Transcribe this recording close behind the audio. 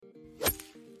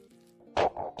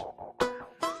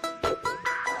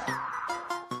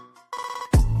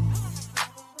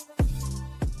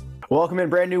Welcome in,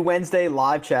 brand new Wednesday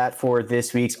live chat for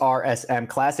this week's RSM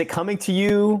Classic, coming to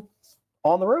you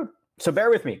on the road. So bear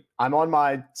with me. I'm on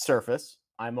my Surface.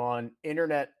 I'm on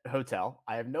Internet Hotel.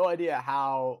 I have no idea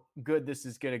how good this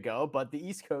is going to go, but the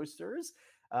East Coasters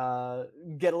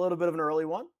get a little bit of an early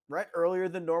one, right? Earlier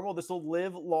than normal. This will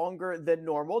live longer than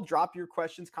normal. Drop your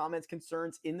questions, comments,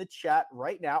 concerns in the chat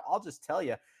right now. I'll just tell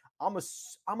you, I'm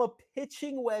a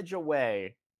pitching wedge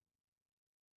away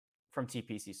from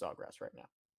TPC Sawgrass right now.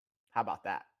 How about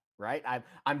that? Right?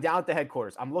 I'm down at the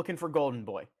headquarters. I'm looking for Golden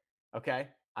Boy. Okay.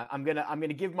 I'm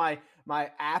gonna give my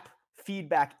app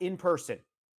feedback in person.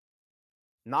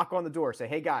 Knock on the door. Say,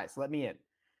 hey guys, let me in.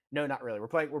 No, not really.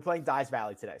 We're playing Dice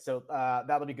Valley today, so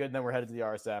that'll be good. And then we're headed to the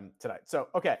RSM tonight. So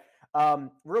okay,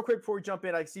 real quick before we jump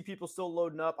in, I see people still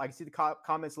loading up. I can see the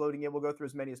comments loading in. We'll go through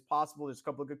as many as possible. There's a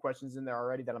couple of good questions in there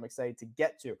already that I'm excited to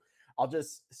get to. I'll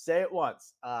just say it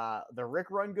once. The Rick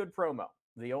Run Good promo,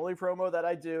 the only promo that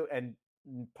I do, and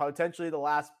potentially the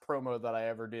last promo that I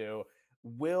ever do,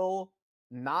 will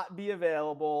not be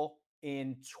available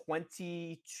in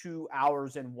 22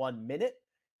 hours and 1 minute.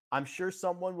 I'm sure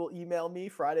someone will email me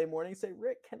Friday morning and say,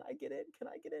 Rick, can I get in? Can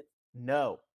I get in?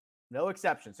 No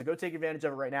exception. So go take advantage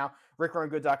of it right now.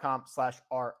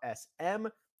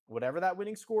 rickrungood.com/RSM. Whatever that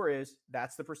winning score is,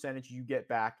 that's the percentage you get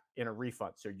back in a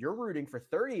refund. So you're rooting for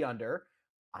 30 under.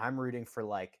 I'm rooting for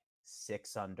like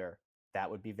 6 under. That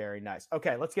would be very nice.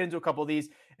 Okay, let's get into a couple of these.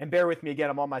 And bear with me again.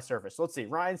 I'm on my Surface. Let's see.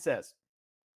 Ryan says,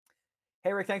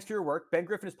 hey, Rick, thanks for your work. Ben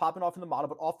Griffin is popping off in the model,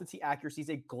 but off the tee accuracy is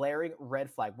a glaring red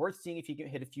flag. Worth seeing if he can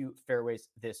hit a few fairways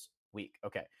this week.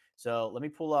 Okay, so let me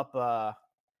pull up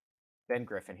Ben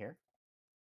Griffin here,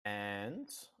 and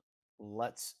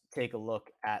let's take a look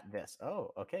at this.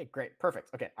 Oh, okay, great,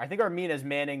 perfect. Okay, I think Armina is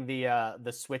manning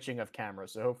the switching of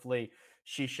cameras, so hopefully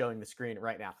she's showing the screen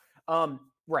right now.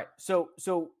 Right. So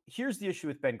here's the issue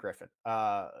with Ben Griffin.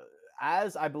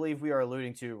 As I believe we are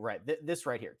alluding to, right, this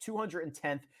right here,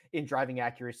 210th in driving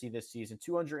accuracy this season,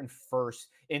 201st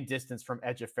in distance from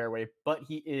edge of fairway, but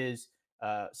he is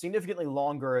significantly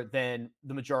longer than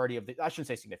the majority of I shouldn't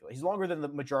say significantly. He's longer than the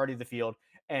majority of the field,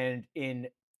 and than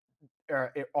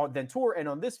tour, and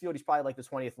on this field, he's probably like the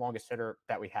 20th longest hitter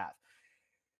that we have.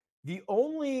 The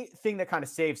only thing that kind of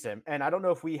saves him, and I don't know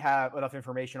if we have enough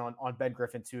information on Ben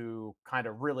Griffin to kind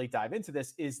of really dive into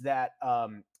this, is that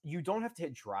you don't have to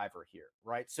hit driver here,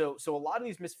 right? So a lot of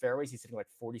these missed fairways, he's hitting like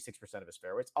 46% of his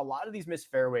fairways. A lot of these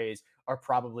missed fairways are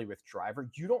probably with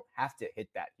driver. You don't have to hit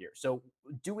that here. So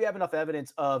do we have enough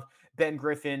evidence of Ben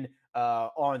Griffin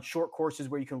on short courses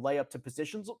where you can lay up to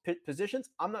positions?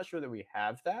 I'm not sure that we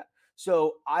have that.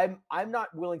 So I'm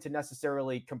not willing to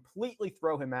necessarily completely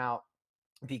throw him out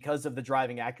because of the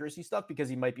driving accuracy stuff, because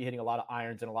he might be hitting a lot of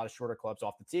irons and a lot of shorter clubs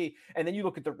off the tee. And then you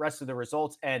look at the rest of the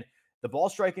results, and the ball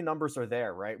striking numbers are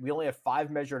there, right? We only have 5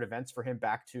 measured events for him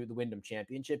back to the Wyndham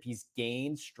Championship. He's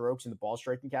gained strokes in the ball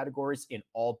striking categories in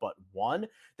all but 1.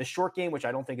 The short game, which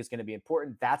I don't think is going to be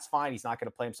important, that's fine. He's not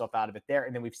going to play himself out of it there.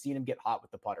 And then we've seen him get hot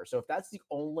with the putter. So if that's the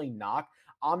only knock,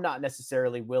 I'm not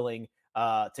necessarily willing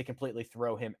to completely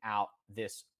throw him out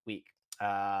this week.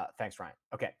 Thanks, Ryan.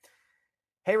 Okay.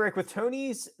 Hey, Rick, with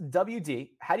Tony's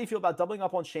WD, how do you feel about doubling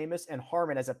up on Seamus and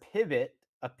Harman as a pivot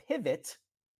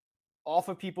off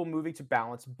of people moving to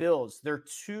balance builds? They're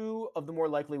 2 of the more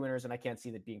likely winners, and I can't see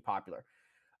that being popular.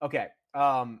 Okay.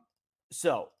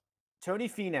 So Tony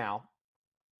Finau,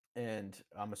 and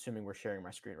I'm assuming we're sharing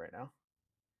my screen right now.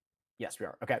 Yes, we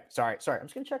are. Okay. Sorry. I'm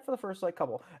just going to check for the first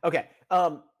couple. Okay.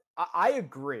 I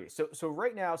agree. So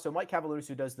right now, Mike Cavalonis,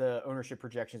 who does the ownership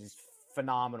projections, he's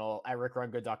phenomenal at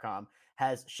rickrungood.com,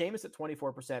 has Seamus at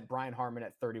 24%, Brian Harman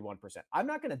at 31%. I'm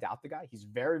not going to doubt the guy. He's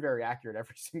very, very accurate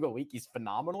every single week. He's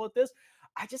phenomenal at this.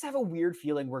 I just have a weird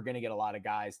feeling we're going to get a lot of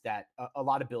guys that a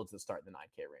lot of builds that start in the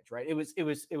 9K range, right? It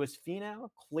was Finau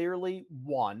clearly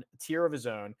one tier of his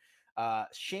own.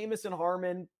 Seamus and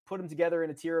Harman put them together in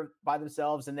a tier by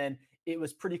themselves, and then it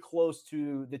was pretty close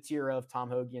to the tier of Tom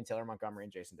Hoagie and Taylor Montgomery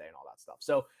and Jason Day and all that stuff.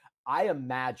 So I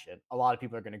imagine a lot of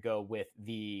people are going to go with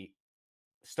the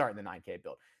start in the 9K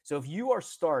build. So if you are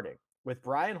starting with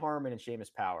Brian Harman and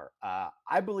Seamus Power,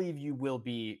 I believe you will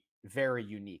be very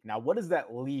unique. Now, what does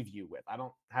that leave you with? I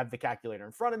don't have the calculator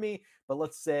in front of me, but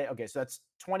let's say, okay, so that's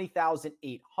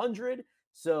 20,800.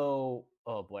 So,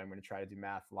 oh boy, I'm going to try to do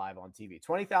math live on TV.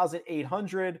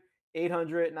 20,800,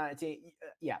 819.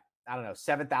 Yeah, I don't know,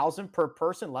 7,000 per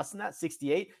person, less than that,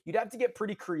 68. You'd have to get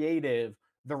pretty creative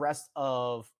the rest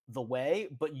of the way,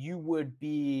 but you would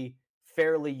be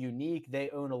fairly unique. They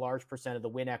own a large percent of the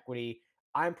win equity.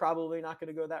 I'm probably not going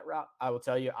to go that route. I will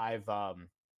tell you, I've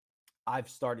I've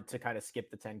started to kind of skip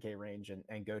the 10K range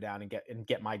and go down and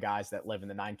get my guys that live in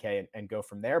the 9K and go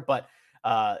from there. But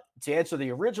to answer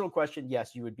the original question,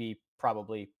 yes, you would be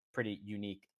probably pretty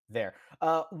unique there.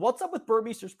 What's up with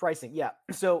Burmester's pricing? Yeah,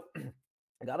 so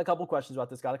I got a couple questions about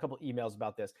this. Got a couple emails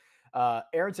about this.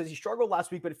 Aaron says he struggled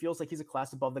last week, but it feels like he's a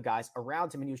class above the guys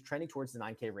around him, and he was trending towards the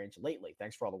 9K range lately.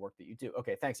 Thanks for all the work that you do.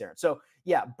 Okay, thanks, Aaron. So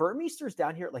yeah, Burmester's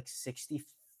down here at like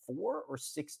 64 or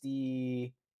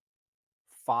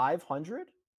 6,500.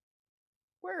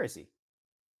 Where is he?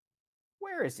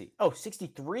 Where is he? Oh,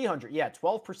 6,300. Yeah,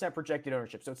 12% projected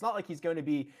ownership. So it's not like he's going to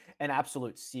be an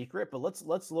absolute secret, but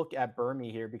let's look at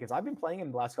Burmy here because I've been playing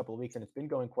him the last couple of weeks and it's been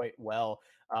going quite well.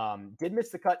 Did miss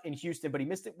the cut in Houston, but he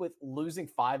missed it with losing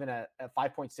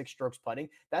 5.6 strokes putting.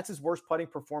 That's his worst putting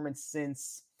performance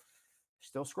since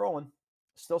still scrolling,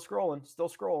 still scrolling, still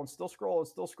scrolling, still scrolling,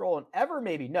 still scrolling. Ever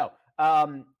maybe no.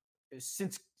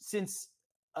 Since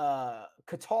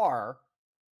Qatar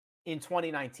in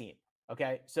 2019.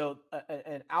 Okay, so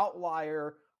an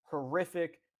outlier,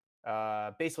 horrific,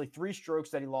 basically 3 strokes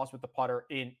that he lost with the putter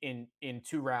in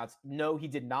 2 rounds. No, he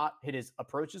did not hit his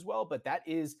approach as well, but that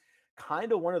is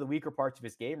kind of one of the weaker parts of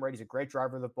his game. Right, he's a great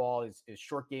driver of the ball. His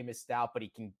short game is stout, but he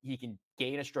can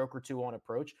gain a stroke or two on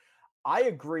approach. I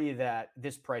agree that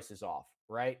this price is off.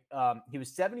 Right, he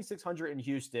was 7,600 in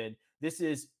Houston. This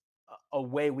is a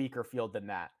way weaker field than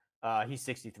that. He's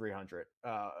 6,300.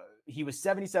 He was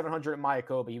 7,700 at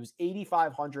Mayakoba. He was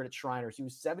 8,500 at Shriners. He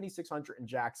was 7,600 in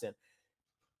Jackson.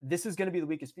 This is going to be the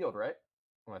weakest field, right?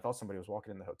 Oh, I thought somebody was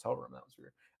walking in the hotel room. That was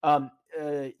weird.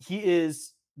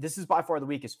 This is by far the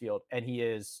weakest field, and he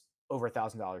is over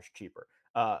 $1,000 cheaper.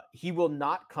 He will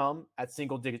not come at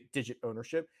single digit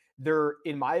ownership. There,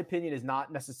 in my opinion, is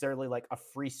not necessarily like a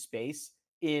free space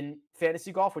in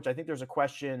fantasy golf, which I think there's a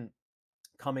question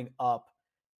coming up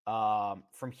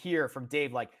from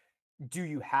Dave, like, do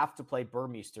you have to play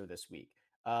Burmeister this week?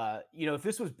 If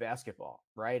this was basketball,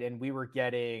 right, and we were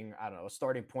getting, I don't know, a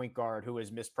starting point guard who was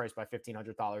mispriced by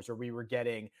 $1,500, or we were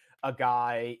getting a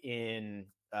guy in,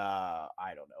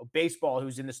 I don't know, baseball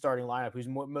who's in the starting lineup who's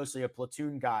mostly a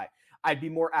platoon guy, I'd be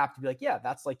more apt to be like, yeah,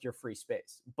 that's like your free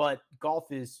space. But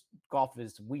golf is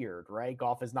weird, right?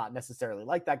 Golf is not necessarily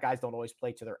like that. Guys don't always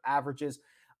play to their averages.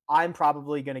 I'm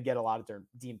probably going to get a lot of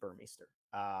Dean Burmeister.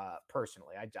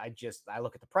 Personally, I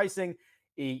look at the pricing.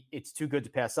 It's too good to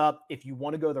pass up. If you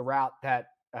want to go the route that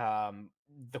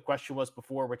the question was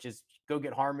before, which is go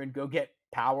get Harman, go get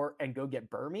Power, and go get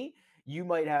Burmy, you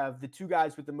might have the 2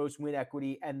 guys with the most win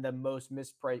equity and the most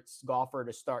mispriced golfer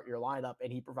to start your lineup,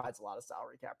 and he provides a lot of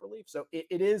salary cap relief. So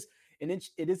it is an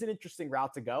interesting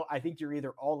route to go. I think you're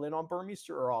either all in on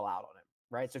Burmeister or all out on him.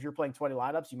 Right. So if you're playing 20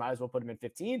 lineups, you might as well put him in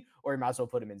 15, or you might as well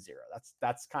put him in 0.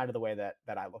 That's kind of the way that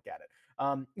I look at it.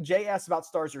 Jay asks about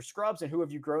stars or scrubs and who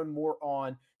have you grown more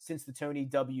on since the Tony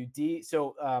WD.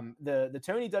 So the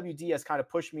Tony WD has kind of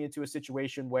pushed me into a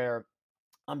situation where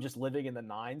I'm just living in the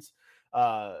 9s.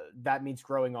 That means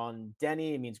growing on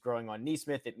Denny. It means growing on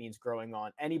Neesmith. It means growing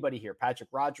on anybody here. Patrick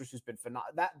Rogers, who's been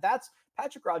phenomenal. That's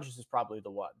Patrick Rogers is probably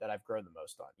the one that I've grown the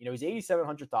most on. He's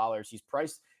 $8,700. He's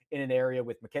priced in an area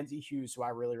with Mackenzie Hughes, who I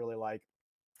really, really like.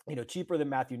 Cheaper than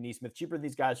Matthew Neesmith, cheaper than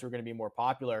these guys who are going to be more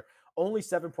popular. Only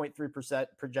 7.3%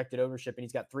 projected ownership, and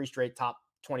he's got 3 straight top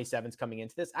 27s coming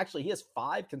into this. Actually, he has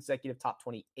 5 consecutive top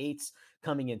 28s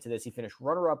coming into this. He finished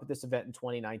runner-up at this event in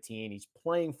 2019. He's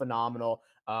playing phenomenal.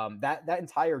 That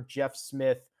entire Jeff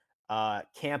Smith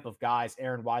camp of guys,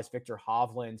 Aaron Wise, Victor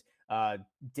Hovland,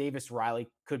 Davis Riley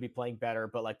could be playing better,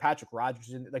 but like Patrick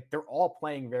Rogers, like they're all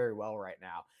playing very well right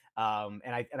now.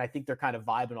 And I think they're kind of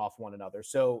vibing off one another.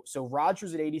 So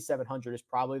Rogers at 8,700 is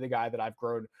probably the guy that I've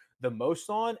grown the most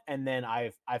on. And then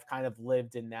I've kind of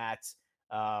lived in that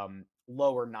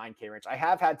lower 9K range. I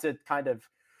have had to kind of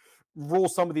rule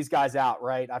some of these guys out,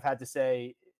 right? I've had to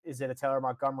say, is it a Taylor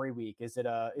Montgomery week? Is it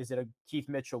a Keith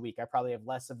Mitchell week? I probably have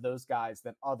less of those guys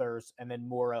than others, and then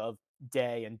more of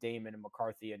Day and Damon and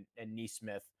McCarthy and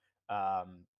Neesmith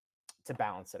to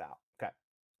balance it out. Okay.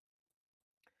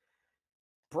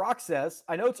 Brock says,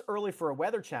 I know it's early for a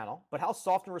weather channel, but how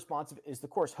soft and responsive is the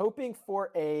course? Hoping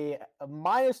for a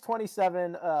minus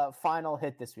 27 final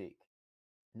hit this week.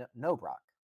 No, Brock.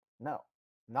 No,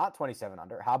 not 27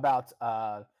 under. How about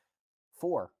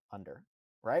 4 under?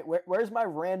 Right? Where's my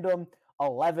random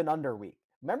 11 under week?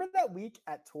 Remember that week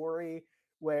at Torrey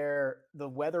where the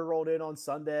weather rolled in on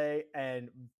Sunday and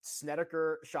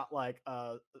Snedeker shot like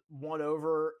 1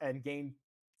 over and gained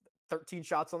 13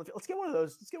 shots on the field? Let's get one of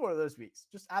those. Let's get one of those weeks.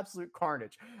 Just absolute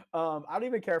carnage. I don't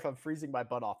even care if I'm freezing my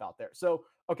butt off out there. So,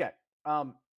 okay.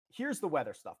 Here's the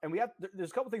weather stuff. And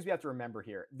there's a couple things we have to remember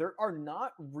here. There are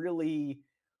not really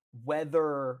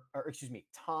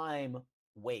time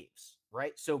waves,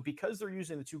 right? So because they're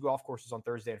using the two golf courses on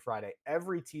Thursday and Friday,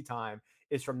 every tee time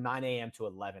is from 9 a.m. to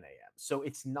 11 a.m. So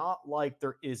it's not like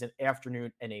there is an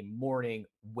afternoon and a morning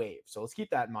wave. So let's keep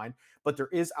that in mind. But there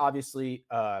is obviously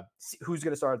who's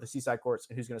going to start at the Seaside course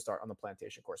and who's going to start on the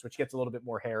Plantation course, which gets a little bit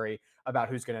more hairy about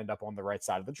who's going to end up on the right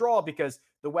side of the draw because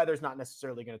the weather's not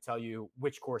necessarily going to tell you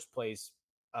which course plays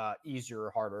easier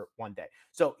or harder one day.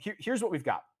 So here's what we've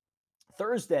got.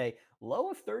 Thursday,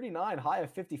 low of 39, high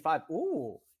of 55.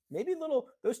 Ooh, maybe a little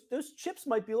those chips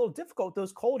might be a little difficult.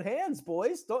 Those cold hands,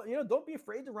 boys. Don't be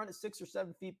afraid to run at 6 or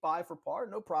 7 feet by for par.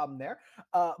 No problem there.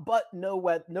 But no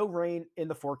rain in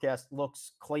the forecast.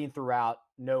 Looks clean throughout.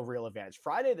 No real advantage.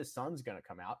 Friday, the sun's going to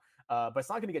come out. But it's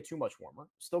not going to get too much warmer.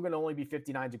 Still going to only be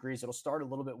 59 degrees. It'll start a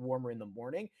little bit warmer in the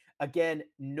morning. Again,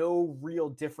 no real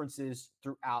differences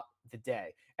throughout the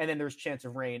day. And then there's chance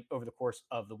of rain over the course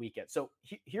of the weekend. So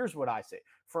here's what I say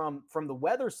from the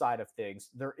weather side of things.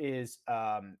 There is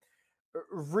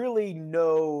really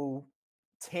no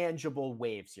tangible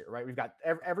waves here, right? We've got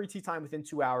every tee time within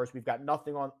 2 hours. We've got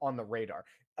nothing on the radar.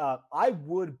 I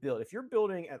would build if you're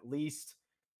building at least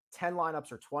 10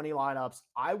 lineups or 20 lineups.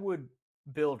 I would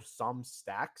build some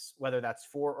stacks, whether that's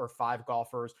 4 or 5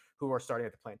 golfers who are starting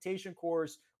at the Plantation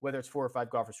course, whether it's 4 or 5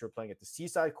 golfers who are playing at the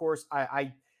Seaside course.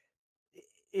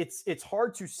 It's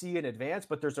hard to see in advance,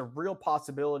 but there's a real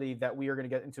possibility that we are going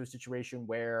to get into a situation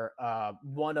where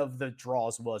one of the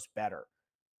draws was better.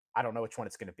 I don't know which one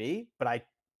it's going to be, but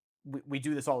we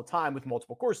do this all the time with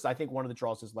multiple courses. I think one of the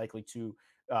draws is likely to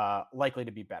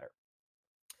be better.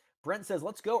 Brent says,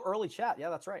 "Let's go early chat." Yeah,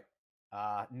 that's right.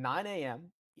 9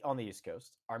 a.m. on the East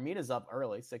Coast. Armina's up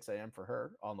early, 6 a.m. for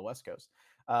her on the West Coast.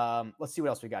 Let's see what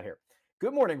else we got here.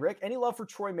 Good morning, Rick. Any love for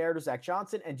Troy Merritt or Zach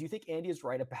Johnson? And do you think Andy is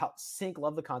right about Cink?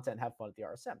 Love the content and have fun at the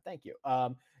RSM. Thank you.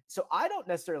 So I don't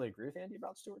necessarily agree with Andy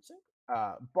about Stewart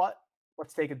Cink, but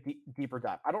let's take a deeper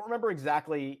dive. I don't remember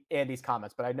exactly Andy's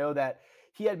comments, but I know that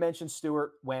he had mentioned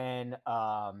Stewart when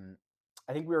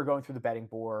I think we were going through the betting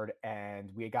board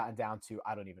and we had gotten down to,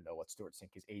 I don't even know what Stewart Cink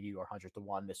is, 80 or 100 to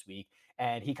 1 this week.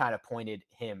 And he kind of pointed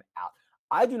him out.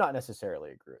 I do not necessarily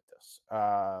agree with this.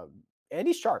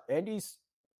 Andy's sharp.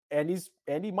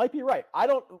 Andy might be right.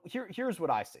 Here's what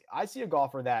I see. I see a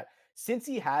golfer that since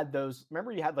he had those,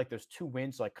 remember he had like those 2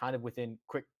 wins, like kind of within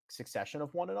quick succession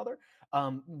of one another.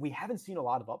 We haven't seen a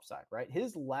lot of upside, right?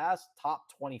 His last top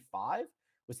 25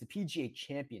 was the PGA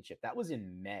Championship. That was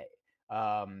in May.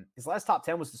 His last top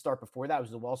 10 was the start before that. It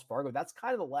was the Wells Fargo. That's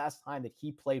kind of the last time that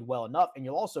he played well enough. And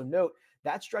you'll also note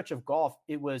that stretch of golf,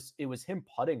 it was him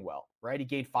putting well, right? He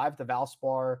gained 5 at the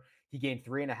Valspar. He gained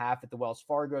 3.5 at the Wells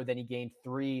Fargo. Then he gained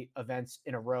 3 events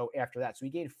in a row after that. So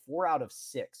he gained 4 out of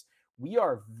 6. We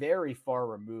are very far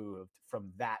removed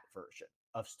from that version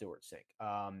of Stewart Cink.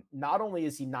 Not only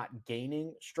is he not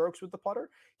gaining strokes with the putter,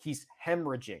 he's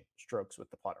hemorrhaging strokes with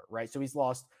the putter, right? So he's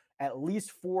lost at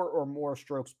least 4 or more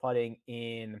strokes putting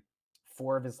in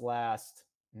 4 of his last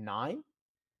 9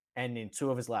 and in 2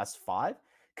 of his last 5.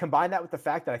 Combine that with the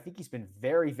fact that I think he's been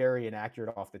very, very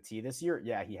inaccurate off the tee this year.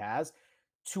 Yeah, he has.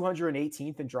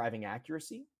 218th in driving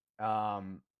accuracy.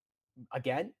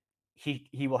 Again,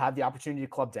 he will have the opportunity to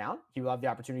club down. He will have the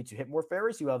opportunity to hit more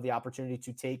fairways. He will have the opportunity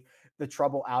to take the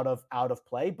trouble out of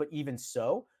play. But even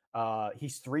so,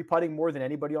 he's 3-putting more than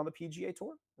anybody on the PGA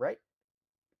Tour, right?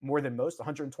 More than most,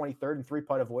 123rd in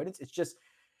 3-putt avoidance. It's just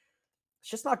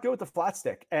not good with the flat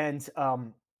stick. And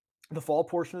the fall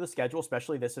portion of the schedule,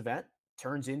 especially this event,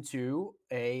 turns into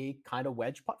a kind of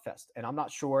wedge putt fest. And I'm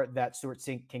not sure that Stewart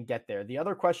Cink can get there. The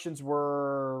other questions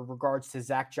were regards to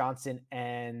Zach Johnson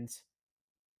and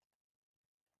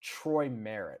Troy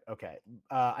Merritt. Okay.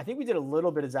 I think we did a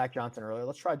little bit of Zach Johnson earlier.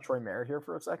 Let's try Troy Merritt here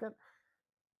for a second.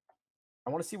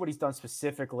 I want to see what he's done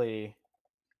specifically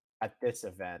at this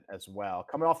event as well.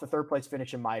 Coming off the 3rd place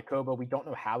finish in Mayakoba, we don't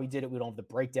know how he did it. We don't have the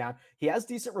breakdown. He has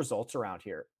decent results around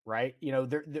here, right? You know,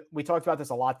 we talked about this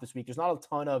a lot this week. There's not a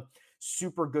ton of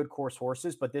super good course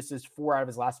horses, but this is 4 out of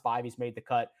his last 5. He's made the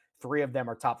cut. 3 of them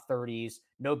are top 30s.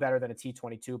 No better than a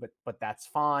T22, but that's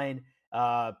fine.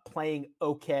 Playing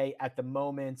okay at the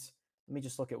moment. Let me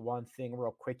just look at one thing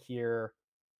real quick here.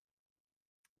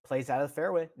 Plays out of the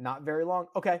fairway, not very long.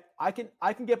 Okay, I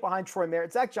can get behind Troy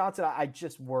Merritt. Zach Johnson, I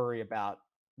just worry about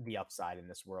the upside in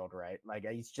this world, right? Like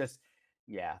he's just,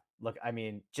 yeah. Look, I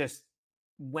mean, just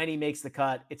when he makes the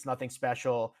cut, it's nothing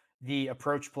special. The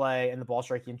approach play and the ball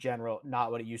striking in general, not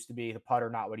what it used to be. The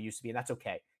putter, not what it used to be, and that's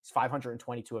okay. He's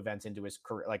 522 events into his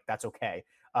career, like that's okay.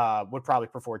 Would probably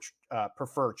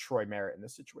prefer Troy Merritt in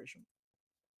this situation.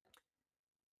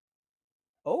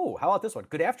 Oh, how about this one?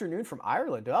 Good afternoon from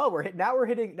Ireland. Oh, we're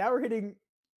hitting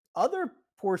other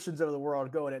portions of the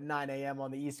world going at 9 a.m.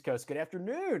 on the East Coast. Good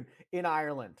afternoon in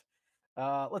Ireland.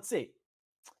 Let's see.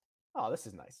 Oh, this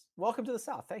is nice. Welcome to the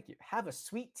South. Thank you. Have a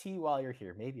sweet tea while you're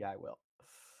here. Maybe I will.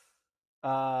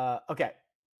 Okay.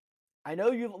 I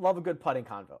know you love a good putting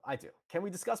convo. I do. Can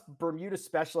we discuss Bermuda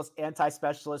specialist,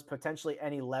 anti-specialist, potentially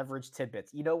any leverage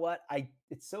tidbits? You know what?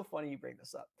 It's so funny you bring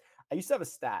this up. I used to have a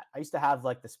stat. I used to have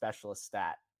like the specialist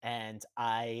stat, and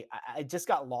I just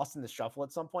got lost in the shuffle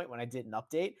at some point when I did an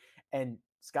update. And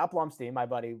Scott Blumstein, my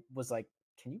buddy, was like,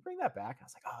 "Can you bring that back?" I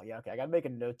was like, "Oh yeah, okay. I got to make a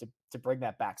note to bring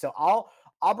that back." So I'll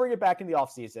bring it back in the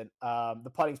offseason,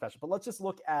 the putting special. But let's just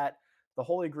look at the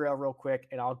Holy Grail real quick,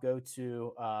 and I'll go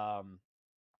to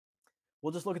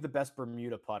we'll just look at the best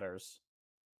Bermuda putters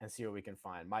and see what we can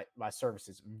find. My service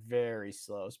is very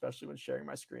slow, especially when sharing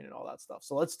my screen and all that stuff.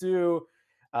 So let's do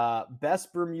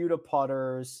best Bermuda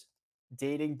putters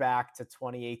dating back to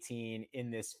 2018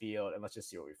 in this field, and let's just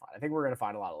see what we find. I think we're going to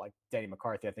find a lot of like Denny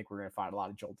McCarthy. I think we're going to find a lot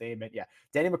of Joel Damon. Yeah,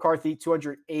 Denny McCarthy,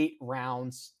 208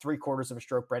 rounds, 3/4 of a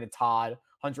stroke. Brendan Todd,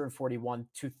 141,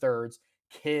 2/3.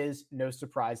 Kiz, no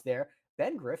surprise there.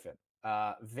 Ben Griffin,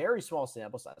 very small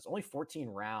sample size, only 14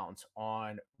 rounds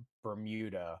on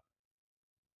Bermuda.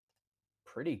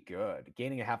 Pretty good.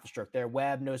 Gaining a half a stroke there.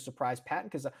 Webb, no surprise. Patton,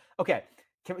 because okay,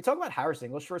 can we talk about Harris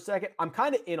English for a second? I'm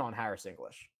kind of in on Harris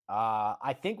English.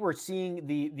 I think we're seeing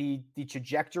the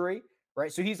trajectory,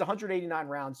 right? So he's 189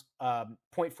 rounds,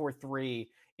 0.43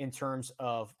 in terms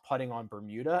of putting on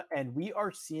Bermuda, and we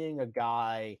are seeing a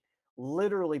guy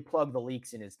literally plug the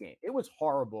leaks in his game. It was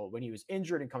horrible when he was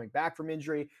injured and coming back from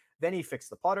injury. Then he fixed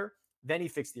the putter. Then he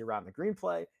fixed the around the green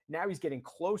play. Now he's getting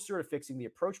closer to fixing the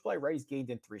approach play, right? He's gained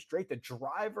in 3 straight. The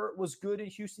driver was good in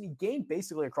Houston. He gained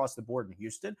basically across the board in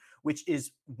Houston, which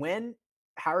is when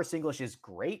Harris English is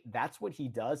great. That's what he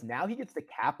does. Now he gets to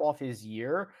cap off his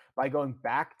year by going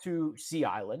back to Sea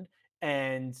Island,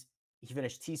 and he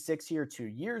finished T6 here 2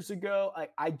 years ago.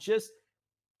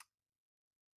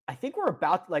 I think we're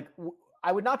about like,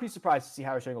 I would not be surprised to see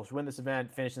Harris English win this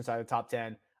event, finish inside the top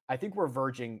 10. I think we're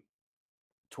verging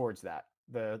towards that.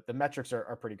 The metrics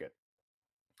are pretty good.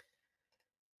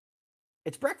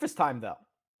 It's breakfast time though.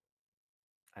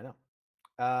 I know.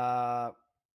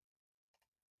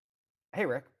 Hey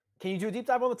Rick, can you do a deep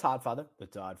dive on the Todd Father? The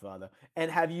Todd Father. And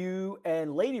have you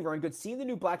and Lady Run Good seen the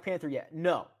new Black Panther yet?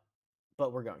 No,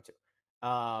 but we're going to.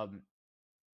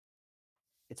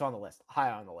 It's on the list,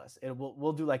 high on the list.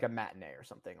 We'll do like a matinee or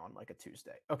something on like a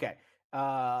Tuesday. Okay.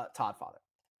 Todd Father.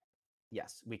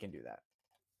 Yes, we can do that.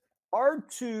 Hard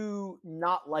to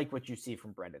not like what you see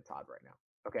from Brendan Todd right now.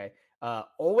 Okay.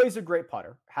 Always a great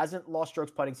putter. Hasn't lost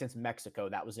strokes putting since Mexico.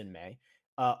 That was in May.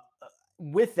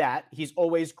 With that, he's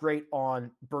always great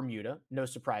on Bermuda. No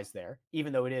surprise there,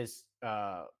 even though it is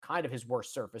kind of his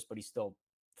worst surface, but he's still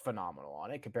phenomenal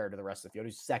on it compared to the rest of the field.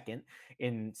 He's second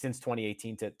in since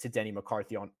 2018 to Denny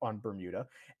McCarthy on Bermuda.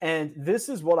 And this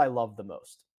is what I love the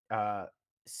most.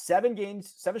 7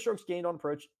 strokes gained on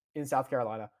approach in South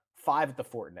Carolina, 5 at the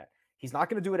Fortinet. He's not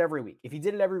going to do it every week. If he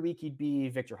did it every week, he'd be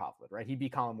Victor Hovland, right? He'd be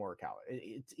Colin Morikawa.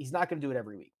 He's not going to do it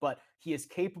every week, but he is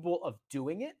capable of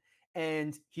doing it,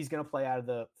 and he's going to play out of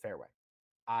the fairway.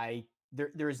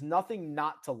 There is nothing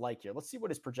not to like here. Let's see what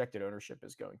his projected ownership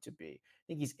is going to be. I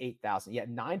think he's 8,000. Yeah,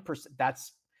 9%.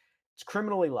 It's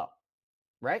criminally low,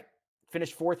 right?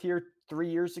 Finished 4th here 3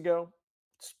 years ago.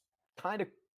 It's kind of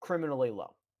criminally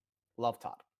low. Love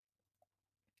Todd.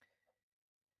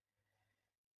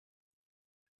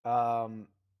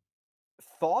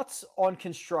 Thoughts on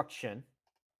construction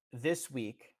this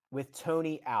week with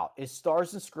Tony out? Is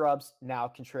Stars and Scrubs now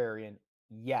contrarian?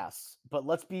 Yes, but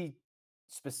let's be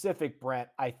specific, Brent.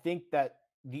 I think that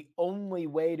the only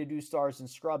way to do Stars and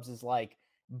Scrubs is like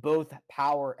both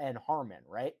Power and Harman,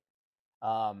 right?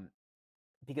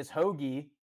 Because Hoagie,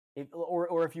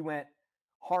 or if you went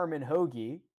Harman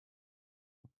Hoagie,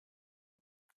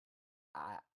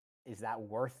 is that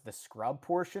worth the scrub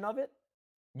portion of it?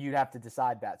 You'd have to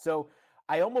decide that. So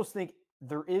I almost think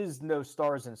there is no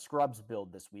Stars and Scrubs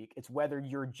build this week. It's whether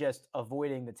you're just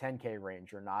avoiding the 10K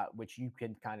range or not, which you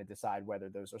can kind of decide whether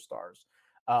those are stars.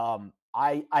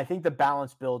 I think the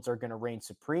balance builds are going to reign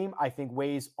supreme. I think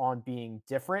ways on being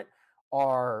different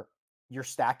are your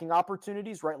stacking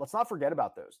opportunities, right? Let's not forget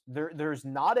about those. There's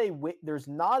not a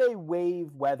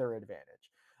wave weather advantage,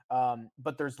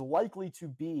 but there's likely to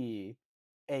be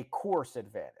a course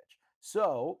advantage.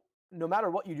 So no matter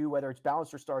what you do, whether it's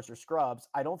balanced or stars or scrubs,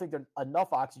 I don't think that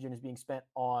enough oxygen is being spent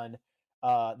on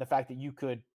the fact that you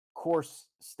could course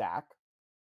stack,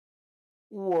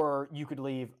 or you could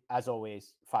leave, as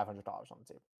always, $500 on the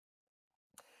table.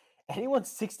 Anyone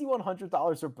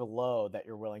 $6,100 or below that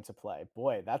you're willing to play?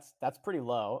 Boy, that's pretty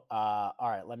low. All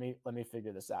right, let me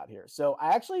figure this out here. So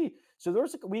there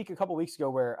was a couple weeks ago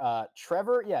where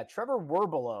Trevor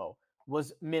Werbelow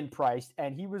was min priced,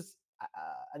 and he was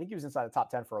I think he was inside the top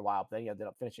 10 for a while, but then he ended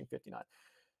up finishing 59.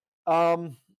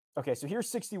 Okay, so here's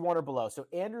 61 or below. So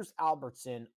Anders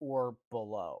Albertson or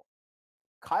below.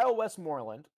 Kyle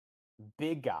Westmoreland,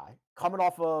 big guy, coming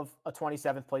off of a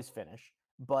 27th place finish,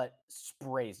 but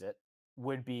sprays it,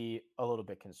 would be a little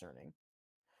bit concerning.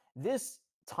 This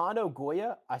Tano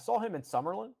Goya, I saw him in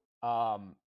Summerlin.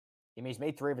 He's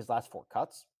made 3 of his last 4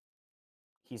 cuts.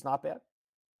 He's not bad.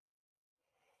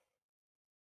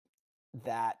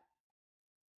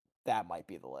 That might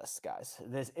be the list, guys.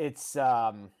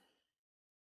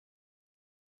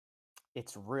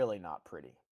 It's really not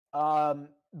pretty.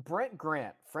 Brent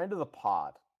Grant, friend of the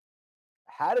pod,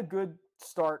 had a good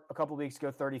start a couple weeks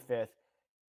ago, 35th.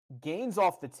 Gains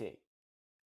off the tee.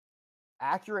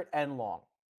 Accurate and long.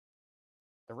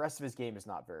 The rest of his game is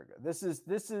not very good. This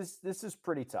is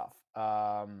pretty tough.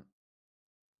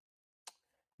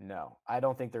 No, I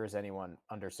don't think there is anyone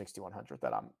under 6,100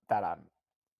 that I'm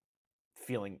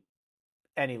feeling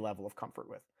any level of comfort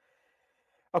with.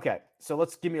 Okay, so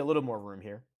let's give me a little more room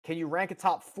here. Can you rank a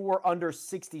top 4 under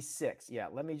 66? Yeah,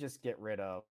 let me just get rid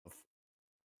of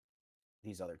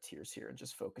these other tiers here and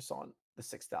just focus on the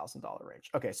 $6,000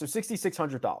 range. Okay, so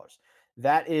 $6,600.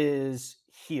 That is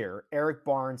here, Eric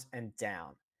Barnes and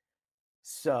down.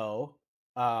 So,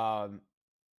 well,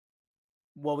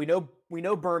 we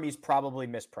know Burmese probably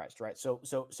mispriced, right? So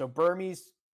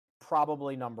Burmese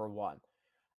probably number 1.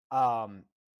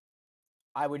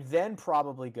 I would then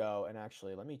probably go, and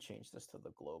actually, let me change this to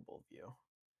the global view.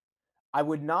 I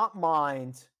would not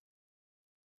mind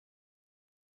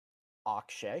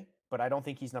Akshay, but I don't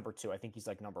think he's number 2. I think he's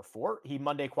like number 4. He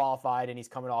Monday qualified, and he's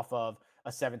coming off of a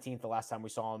 17th the last time we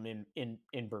saw him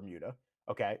in Bermuda.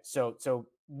 Okay, so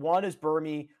 1 is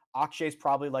Burmese. Akshay's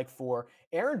probably like 4.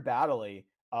 Aaron Baddeley,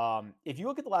 if you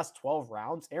look at the last 12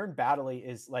 rounds, Aaron Baddeley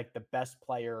is like the best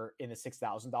player in the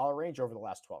 $6,000 range over the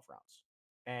last 12 rounds.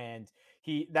 And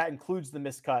that includes the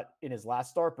miscut in his last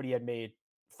start, but he had made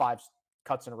 5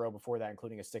 cuts in a row before that,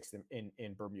 including a 6th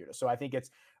in Bermuda. So I think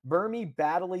it's Burmese,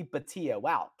 Baddeley, Batia.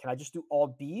 Wow, can I just do all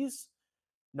B's?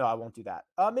 No, I won't do that.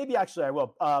 Maybe actually I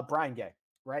will. Brian Gay,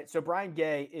 right? So Brian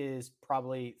Gay is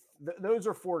probably those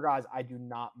are 4 guys I do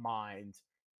not mind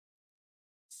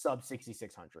sub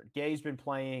 6,600. Gay's been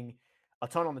playing a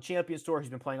ton on the Champions Tour. He's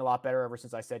been playing a lot better ever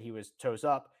since I said he was toes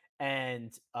up.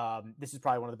 And this is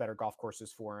probably one of the better golf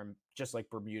courses for him, just like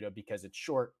Bermuda, because it's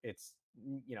short. It's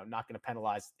not going to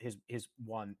penalize his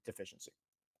one deficiency.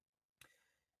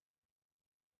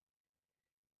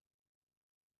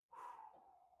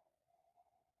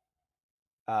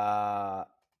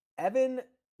 Evan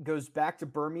goes back to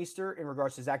Burmeister in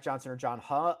regards to Zach Johnson or John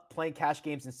Huh playing cash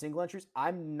games and single entries.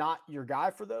 I'm not your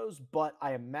guy for those, but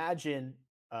I imagine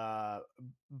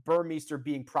Burmeister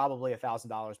being probably $1,000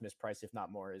 mispriced, if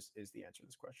not more, is the answer to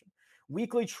this question.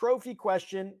 Weekly trophy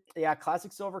question. Yeah,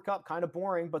 Classic Silver Cup, kind of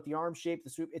boring, but the arm shape, the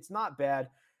swoop, it's not bad.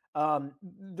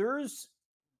 There's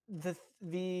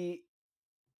the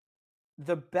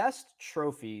best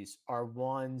trophies are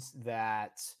ones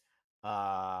that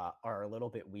are a little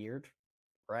bit weird,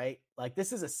 right? Like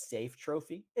this is a safe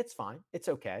trophy. It's fine. It's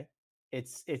okay.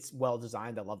 It's well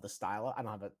designed. I love the style. I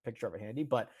don't have a picture of it handy,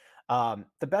 but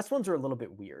the best ones are a little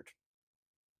bit weird.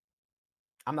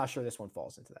 I'm not sure this one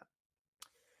falls into that.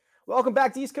 Welcome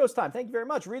back to East Coast time. Thank you very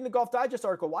much. Reading the Golf Digest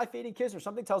article, why fading Kisner?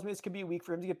 Something tells me this could be a week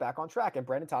for him to get back on track. And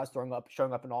Brandon Todd's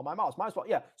showing up in all my miles. Might as well.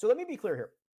 Yeah. So let me be clear here.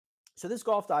 So this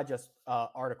Golf Digest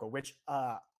article, which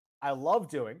I love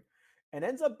doing, and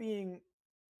ends up being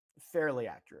fairly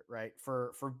accurate, right?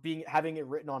 For having it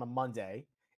written on a Monday,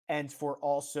 and for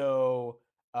also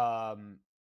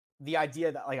the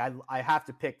idea that like I have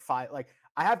to pick 5, like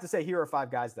I have to say here are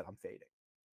 5 guys that I'm fading,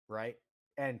 right?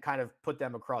 And kind of put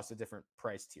them across the different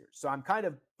price tiers. So I'm kind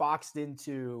of boxed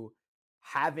into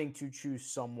having to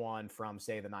choose someone from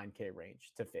say the 9K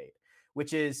range to fade,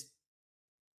 which is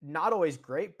not always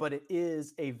great, but it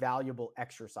is a valuable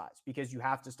exercise because you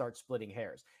have to start splitting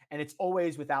hairs. And it's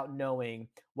always without knowing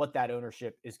what that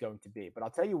ownership is going to be. But I'll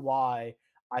tell you why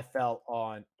I fell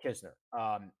on Kisner.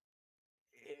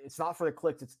 It's not for the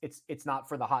clicks. It's not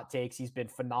for the hot takes. He's been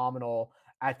phenomenal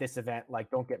at this event.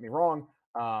 Like, don't get me wrong.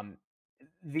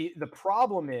 The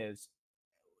problem is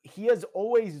he has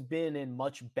always been in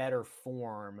much better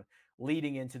form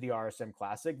leading into the RSM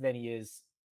Classic than he is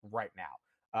right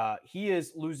now. He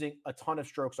is losing a ton of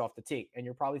strokes off the tee, and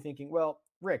you're probably thinking, well,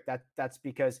 Rick, that's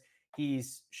because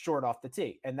he's short off the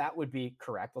tee. And that would be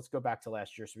correct. Let's go back to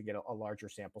last year so we get a larger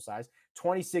sample size.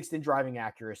 26th in driving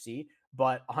accuracy,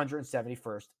 but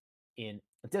 171st in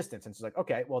distance. And so it's like,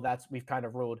 okay, well, we've kind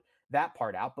of ruled that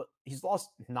part out, but he's lost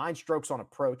 9 strokes on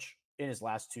approach in his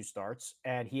last 2 starts.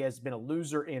 And he has been a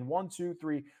loser in 1, 2,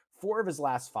 3, 4 of his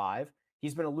last 5.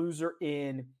 He's been a loser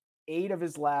in 8 of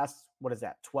his last,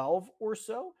 12 or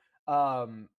so.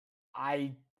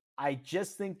 I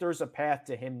just think there's a path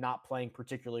to him not playing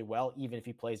particularly well, even if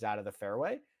he plays out of the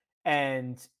fairway.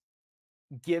 And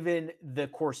given the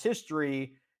course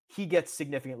history, he gets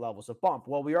significant levels of bump.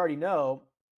 Well, we already know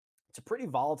it's a pretty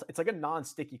volatile, it's like a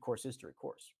non-sticky course history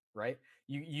course, right?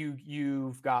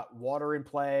 You've got water in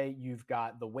play, you've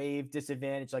got the wave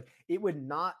disadvantage. Like, it would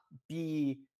not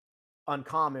be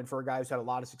uncommon for a guy who's had a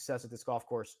lot of success at this golf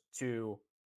course to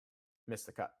miss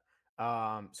the cut.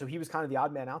 So he was kind of the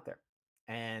odd man out there,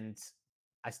 and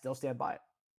I still stand by it,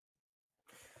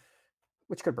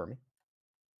 which could burn me.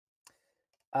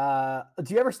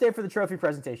 Do you ever stay for the trophy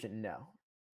presentation? No.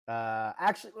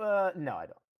 Actually, no, I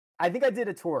don't. I think I did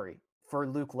a Tory for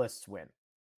Luke List's win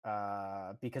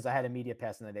because I had a media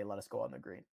pass and they let us go on the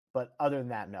green. But other than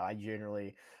that, no, I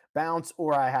generally bounce,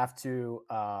 or I have to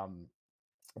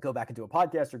go back and do a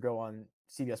podcast or go on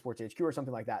CBS Sports HQ or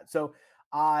something like that. So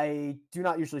I do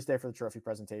not usually stay for the trophy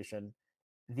presentation.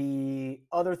 The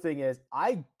other thing is,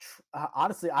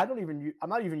 honestly, I'm not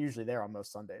even usually there on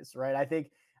most Sundays, right? I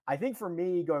think for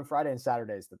me, going Friday and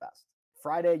Saturday is the best.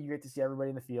 Friday, you get to see everybody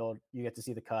in the field. You get to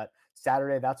see the cut.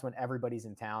 Saturday, that's when everybody's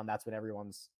in town. That's when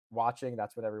everyone's watching.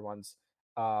 That's when everyone's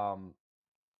rocking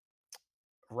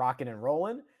and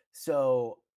rolling.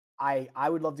 So I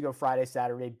would love to go Friday,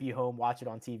 Saturday, be home, watch it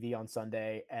on TV on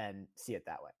Sunday, and see it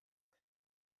that way.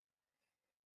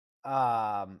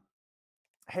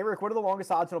 Hey, Rick, what are the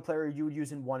longest odds on a player you would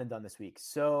use in one and done this week?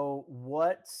 So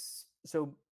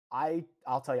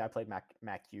I'll tell you, I played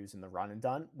Mac Hughes in the run and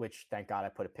done, which thank God I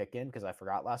put a pick in because I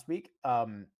forgot last week.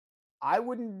 I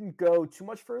wouldn't go too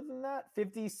much further than that.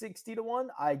 50, 60 to 1.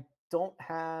 I don't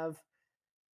have,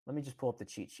 let me just pull up the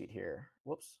cheat sheet here.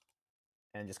 Whoops.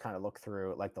 And just kind of look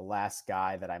through like the last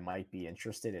guy that I might be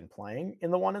interested in playing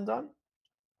in the one and done.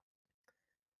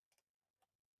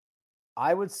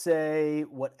 I would say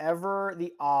whatever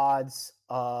the odds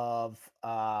of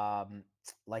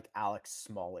like Alex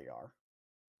Smalley are.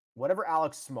 Whatever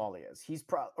Alex Smalley is,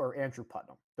 or Andrew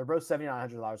Putnam. They're both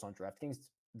 $7,900 on DraftKings.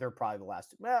 They're probably the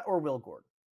last two, or Will Gordon.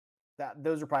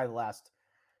 Those are probably the last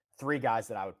 3 guys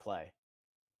that I would play.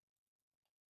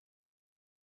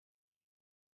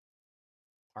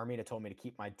 Armina told me to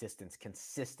keep my distance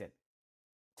consistent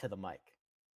to the mic.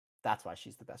 That's why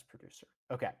she's the best producer.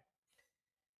 Okay.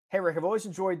 Hey, Rick, I've always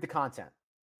enjoyed the content.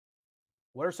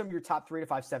 What are some of your top 3 to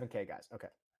 5 7K guys? Okay.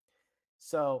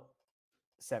 So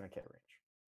 7K range.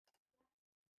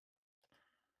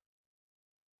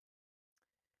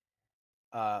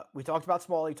 We talked about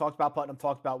Smalley, talked about Putnam,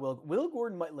 talked about Will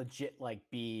Gordon might legit like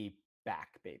be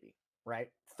back, baby, right?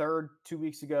 Third 2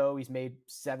 weeks ago. He's made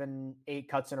 7, 8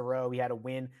 cuts in a row. He had a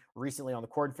win recently on the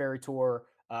Corn Ferry Tour,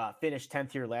 finished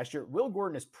 10th here last year. Will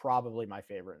Gordon is probably my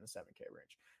favorite in the 7K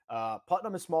range.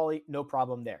 Putnam and Smalley, no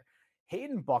problem there.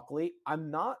 Hayden Buckley,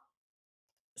 I'm not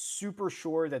super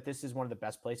sure that this is one of the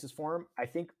best places for him. I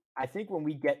think when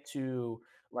we get to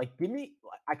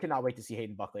I cannot wait to see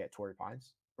Hayden Buckley at Torrey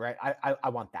Pines. Right. I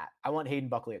want that. I want Hayden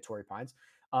Buckley at Torrey Pines.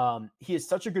 He is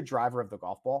such a good driver of the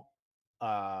golf ball.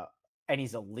 And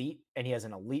he's elite, and he has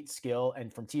an elite skill.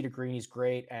 And from tee to green, he's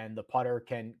great. And the putter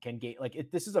can gain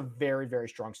this is a very, very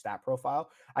strong stat profile.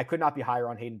 I could not be higher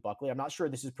on Hayden Buckley. I'm not sure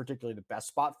this is particularly the best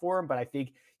spot for him, but I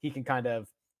think he can kind of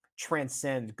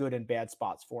transcend good and bad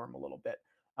spots for him a little bit.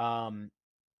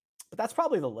 But that's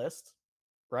probably the list,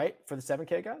 right? For the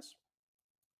 7K guys.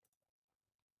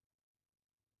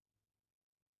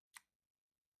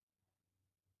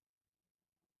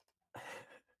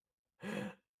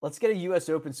 Let's get a US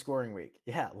Open scoring week.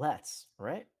 Yeah, let's,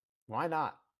 right? Why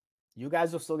not? You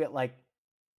guys will still get like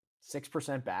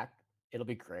 6% back. It'll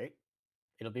be great.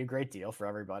 It'll be a great deal for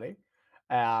everybody.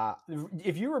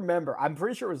 If you remember, I'm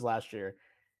pretty sure it was last year,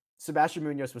 Sebastian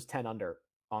Munoz was 10 under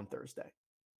on Thursday.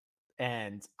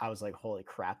 And I was like, holy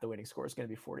crap, the winning score is going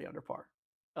to be 40 under par.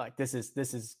 Like, this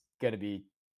is going to be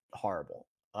horrible.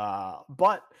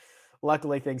 But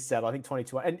luckily things settled. I think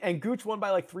 22 and Gooch won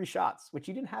by like 3 shots, which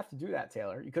you didn't have to do that,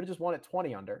 Taylor. You could have just won at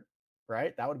 20 under,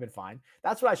 right? That would have been fine.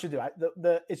 That's what I should do.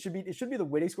 It should be the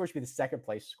winning score should be the second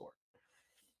place score.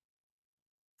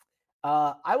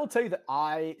 I will tell you that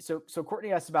so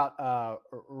Courtney asked about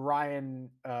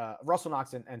Russell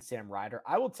Knox and Sam Ryder.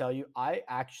 I will tell you, I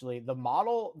actually the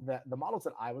models that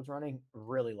I was running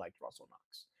really liked Russell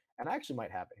Knox. and I actually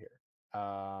might have it here.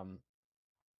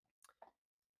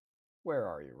 Where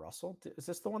are you, Russell? Is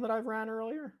this the one that I ran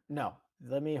earlier? No.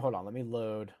 Hold on. Let me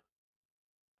load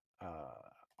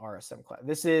RSM class.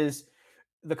 This is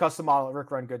the custom model at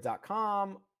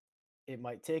rickrungood.com. It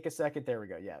might take a second. There we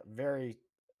go. Yeah, very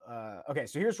okay.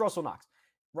 So here's Russell Knox.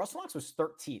 Russell Knox was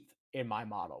 13th in my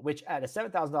model, which at a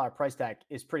 $7,000 price tag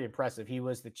is pretty impressive. He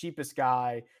was the cheapest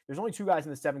guy. There's only two guys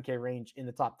in the 7K range in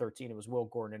the top 13. It was Will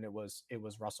Gordon and it was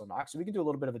Russell Knox. So we can do a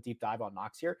little bit of a deep dive on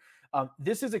Knox here.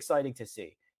 This is exciting to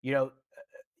see. You know,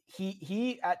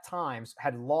 he at times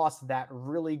had lost that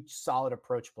really solid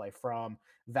approach play from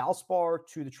Valspar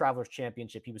to the Travelers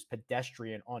Championship. He was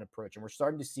pedestrian on approach, and we're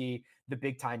starting to see the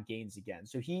big time gains again.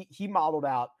 So he modeled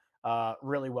out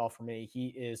really well for me. He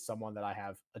is someone that I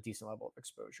have a decent level of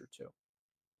exposure to.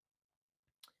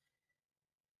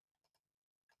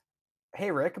 Hey,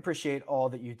 Rick, appreciate all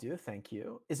that you do. Thank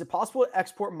you. Is it possible to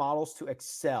export models to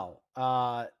Excel?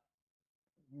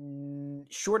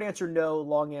 Short answer, no.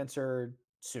 Long answer,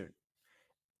 soon.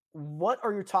 What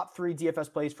are your top 3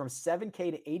 DFS plays from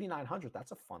 7K to 8,900?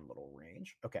 That's a fun little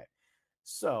range. Okay.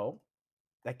 So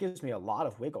that gives me a lot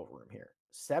of wiggle room here.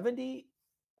 7,000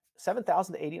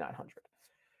 to 8,900.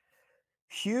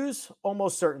 Hughes,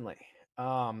 almost certainly.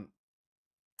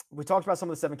 We talked about some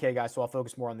of the 7K guys, so I'll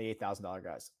focus more on the $8,000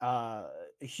 guys.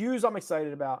 Hughes, I'm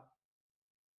excited about.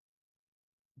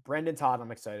 Brendan Todd,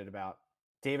 I'm excited about.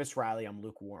 Davis Riley, I'm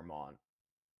lukewarm on.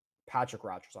 Patrick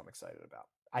Rogers, I'm excited about.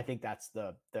 I think that's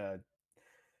the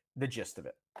gist of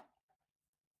it.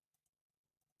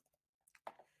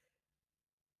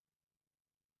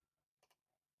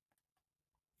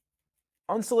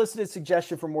 Unsolicited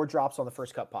suggestion for more drops on the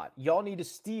First Cut Pod. Y'all need to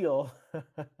steal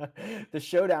the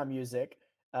showdown music.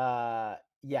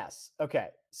 Yes. Okay.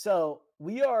 So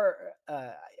we are.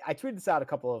 I tweeted this out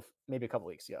maybe a couple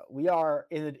weeks ago. We are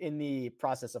in the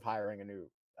process of hiring a new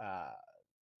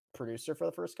producer for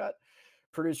the First Cut.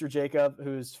 Producer Jacob,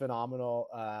 who's phenomenal,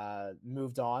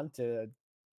 moved on to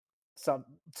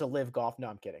live golf. No,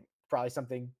 I'm kidding. Probably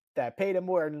something that paid him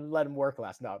more and let him work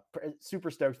less. No,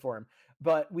 super stoked for him.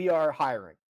 But we are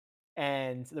hiring,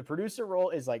 and the producer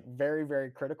role is like very, very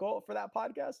critical for that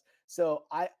podcast. So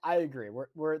I agree.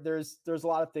 There's a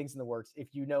lot of things in the works.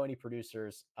 If you know any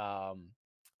producers, I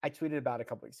tweeted about it a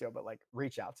couple weeks ago, but like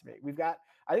reach out to me.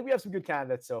 I think we have some good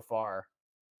candidates so far,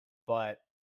 but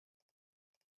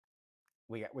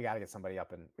we got to get somebody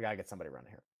up and we got to get somebody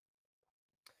running here.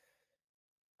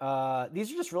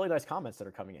 These are just really nice comments that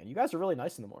are coming in. You guys are really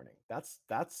nice in the morning. That's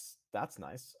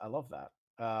nice. I love that.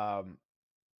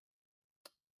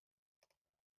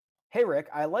 Hey, Rick,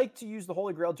 I like to use the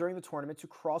Holy Grail during the tournament to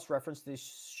cross-reference the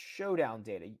showdown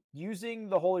data. Using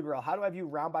the Holy Grail, how do I view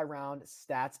round-by-round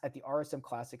stats at the RSM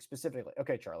Classic specifically?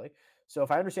 Okay, Charlie. So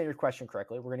if I understand your question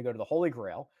correctly, we're going to go to the Holy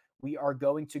Grail. We are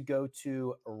going to go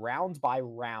to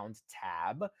round-by-round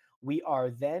tab. We are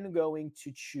then going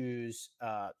to choose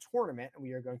tournament, and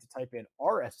we are going to type in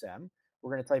RSM.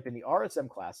 We're going to type in the RSM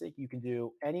Classic. You can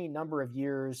do any number of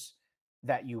years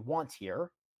that you want here,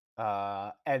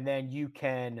 and then you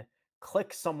can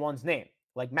click someone's name,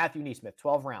 like Matthew Neesmith,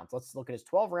 12 rounds. Let's look at his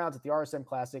 12 rounds at the RSM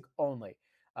Classic only.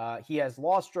 He has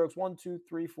lost strokes 1, 2,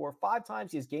 3, 4, 5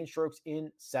 times. He has gained strokes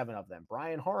in 7 of them.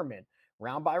 Brian Harman,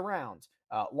 round by round,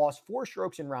 lost 4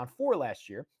 strokes in round 4 last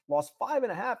year, lost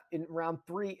 5.5 in round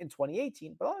 3 in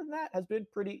 2018. But other than that, has been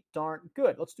pretty darn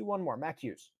good. Let's do one more. Mac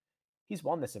Hughes. He's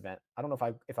won this event. I don't know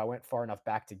if I went far enough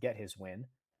back to get his win.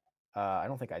 I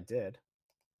don't think I did.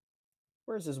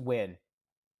 Where's his win?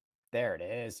 There it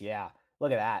is. Yeah.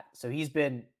 Look at that. So he's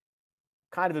been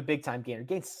kind of a big time gainer.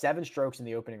 Gained 7 strokes in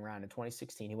the opening round in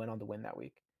 2016. He went on to win that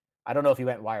week. I don't know if he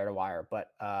went wire to wire, but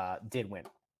did win.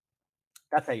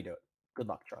 That's how you do it. Good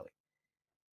luck, Charlie.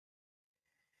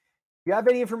 You have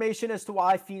any information as to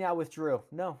why Finau withdrew?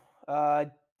 No.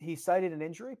 He cited an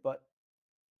injury, but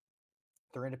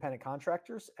they're independent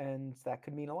contractors, and that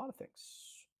could mean a lot of things.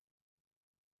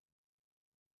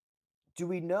 Do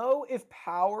we know if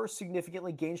Power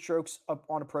significantly gained strokes up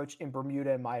on approach in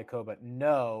Bermuda and Mayakoba?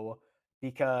 No,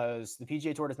 because the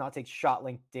PGA Tour does not take the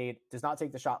ShotLink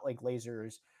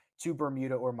lasers to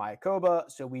Bermuda or Mayakoba,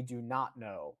 so we do not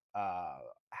know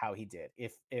how he did.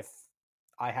 If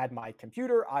I had my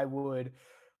computer, I would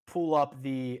pull up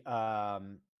the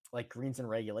like greens and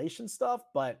regulation stuff,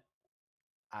 but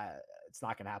it's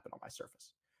not going to happen on my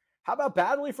Surface. How about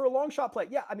Baddeley for a long shot play?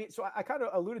 Yeah, I mean, so I kind of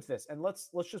alluded to this, and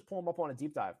let's just pull him up on a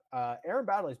deep dive. Aaron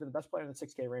Baddeley has been the best player in the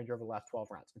 6K range over the last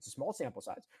 12 rounds. It's a small sample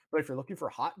size, but if you're looking for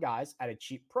hot guys at a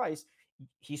cheap price,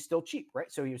 he's still cheap,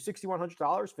 right? So he was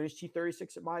 $6,100, finished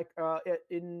T36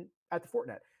 at the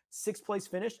Fortinet. 6th place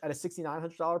finished at a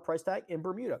 $6,900 price tag in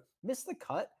Bermuda. Missed the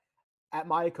cut at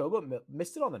Mayakoba,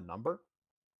 missed it on the number.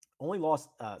 Only lost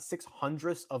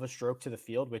 600ths of a stroke to the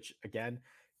field, which again,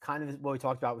 kind of what we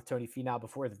talked about with Tony Finau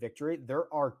before the victory.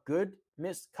 There are good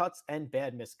missed cuts and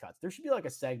bad missed cuts. There should be like a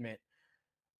segment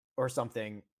or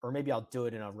something, or maybe I'll do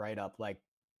it in a write up. Like,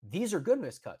 these are good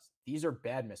missed cuts, these are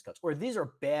bad missed cuts, or these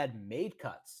are bad made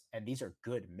cuts, and these are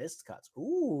good missed cuts.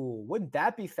 Ooh, wouldn't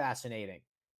that be fascinating?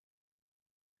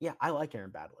 Yeah, I like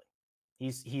Aaron Baddeley.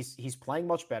 He's playing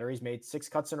much better. He's made 6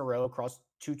 cuts in a row across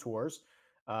 2 tours.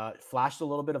 Flashed a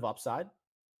little bit of upside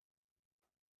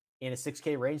in a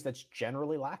 6K range that's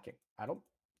generally lacking. I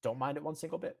don't mind it one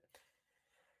single bit.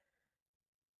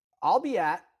 I'll be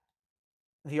at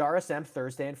the RSM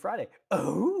Thursday and Friday.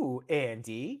 Oh,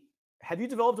 Andy, have you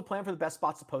developed a plan for the best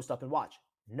spots to post up and watch?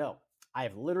 No, I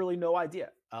have literally no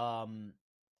idea.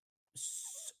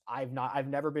 I've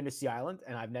never been to Sea Island,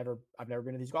 and I've never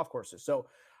been to these golf courses, so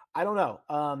I don't know.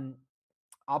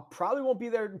 I'll probably won't be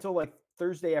there until like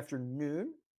Thursday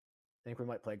afternoon. I think we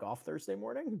might play golf Thursday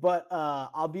morning, but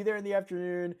I'll be there in the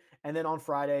afternoon and then on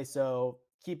Friday. So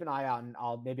keep an eye out, and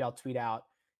I'll tweet out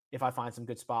if I find some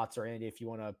good spots, or Andy, if you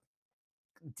want to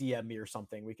DM me or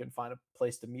something, we can find a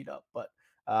place to meet up. But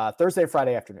Thursday,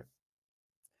 Friday afternoon.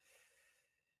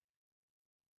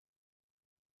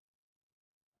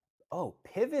 Oh,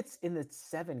 pivots in the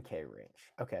 7K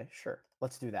range. Okay, sure.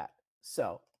 Let's do that.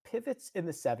 So pivots in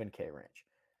the 7K range.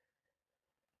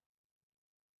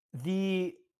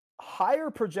 The higher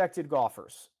projected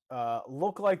golfers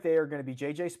look like they are going to be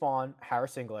JJ Spawn,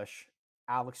 Harris English,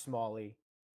 Alex Smalley,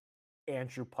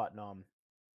 Andrew Putnam,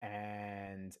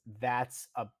 and that's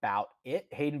about it.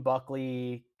 Hayden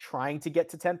Buckley trying to get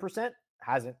to 10%,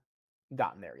 hasn't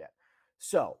gotten there yet.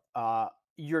 So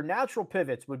your natural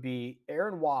pivots would be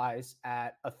Aaron Wise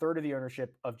at a third of the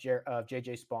ownership of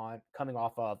JJ Spawn, coming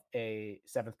off of a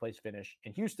 7th place finish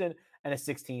in Houston and a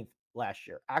 16th last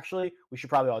year. Actually, we should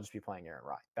probably all just be playing Aaron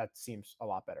Rai. That seems a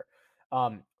lot better.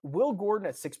 Will Gordon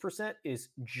at 6% is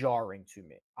jarring to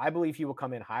me. I believe he will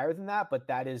come in higher than that, but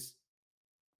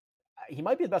he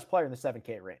might be the best player in the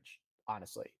 7K range,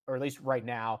 honestly, or at least right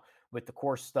now with the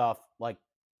course stuff like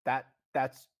that.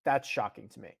 That's shocking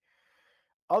to me.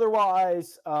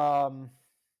 Otherwise, those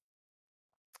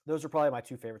are probably my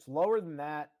 2 favorites. Lower than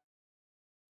that,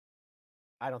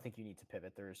 I don't think you need to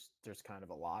pivot. There's kind of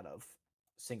a lot of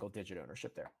single digit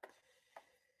ownership there.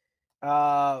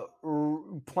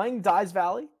 Playing Dyes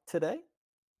Valley today,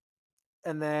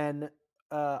 and then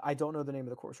I don't know the name of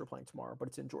the course we're playing tomorrow, but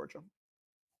it's in Georgia.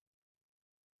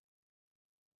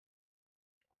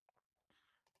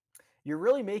 You're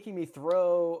really making me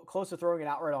close to throwing it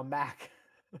outright on Mac.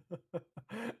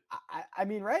 I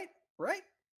mean, right?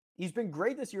 He's been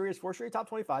great this year. He has 4 straight top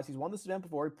 25s. He's won this event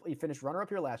before. He finished runner up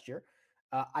here last year.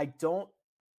 I don't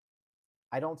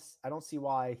see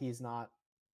why he's not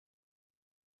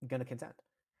going to contend.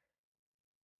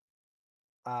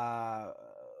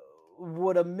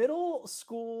 Would a middle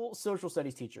school social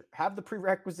studies teacher have the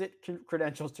prerequisite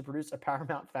credentials to produce a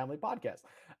Paramount Family podcast?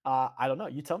 I don't know.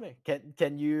 You tell me.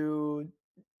 Can you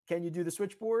do the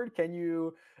switchboard? Can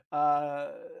you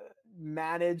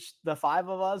manage the 5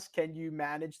 of us? Can you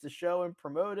manage the show and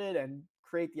promote it and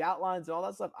create the outlines and all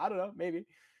that stuff? I don't know. Maybe.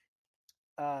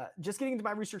 Just getting into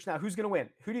my research now. Who's going to win?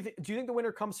 Who do you think the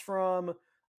winner comes from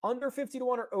under 50 to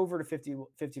 1 or over to 50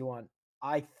 to 1?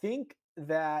 I think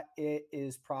that it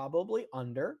is probably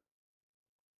under,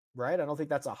 right? I don't think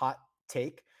that's a hot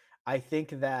take. I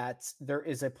think that there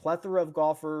is a plethora of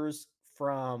golfers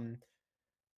from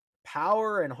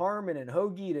Power and Harmon and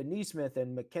Hoagie to Neesmith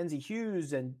and Mackenzie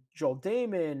Hughes and Joel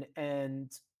Damon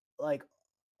and like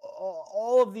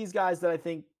all of these guys that I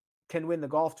think can win the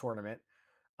golf tournament.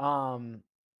 And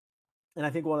I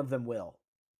think one of them will.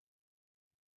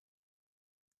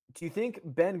 Do you think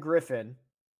Ben Griffin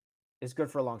is good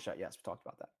for a long shot? Yes, we talked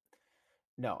about that.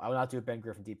 No, I will not do a Ben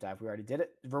Griffin deep dive. We already did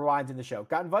it. Rewind in the show.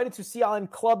 Got invited to Sea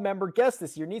Island Club member guest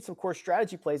this year. Need some course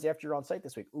strategy plays after you're on site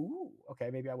this week. Ooh, okay,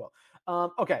 maybe I will.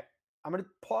 Okay, I'm going to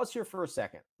pause here for a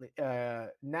second.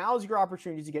 Now's your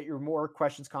opportunity to get your more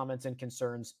questions, comments, and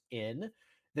concerns in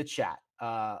the chat.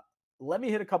 Let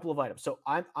me hit a couple of items. So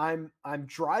I'm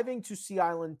driving to Sea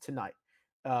Island tonight.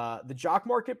 The Jock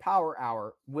Market Power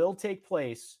Hour will take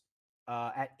place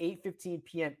at 8:15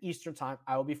 p.m. Eastern Time.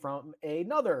 I will be from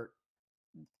another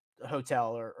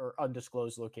hotel or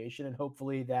undisclosed location, and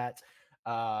hopefully that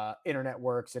internet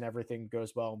works and everything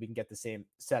goes well and we can get the same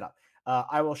setup.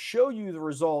 I will show you the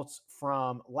results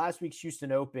from last week's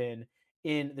Houston Open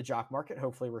in the Jock Market.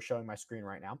 Hopefully we're showing my screen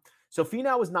right now. So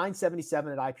Finau was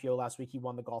 $977 at IPO last week. He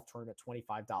won the golf tournament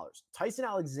 $25. Tyson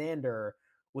Alexander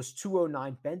was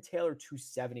 $209. Ben Taylor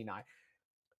 $279.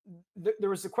 There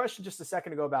was a question just a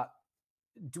second ago about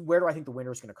where do I think the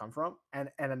winner is going to come from? And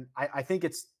I think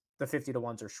it's the 50 to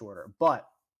ones are shorter, but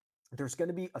there's going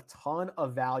to be a ton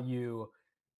of value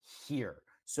here.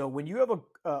 So when you have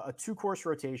a two course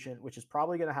rotation, which is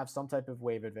probably going to have some type of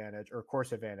wave advantage or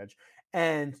course advantage,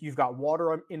 and you've got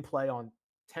water in play on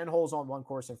 10 holes on one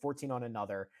course and 14 on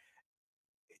another,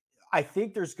 I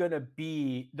think there's going to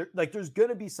be there's going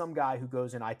to be some guy who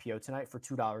goes in IPO tonight for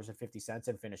 $2.50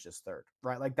 and finishes third,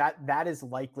 right? Like that is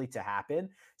likely to happen.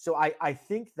 So I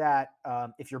think that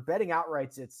if you're betting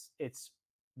outrights, it's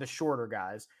the shorter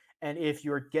guys, and if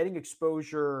you're getting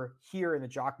exposure here in the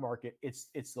jock market,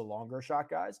 it's the longer shot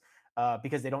guys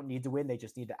because they don't need to win; they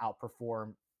just need to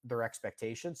outperform their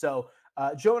expectation. So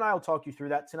Joe and I will talk you through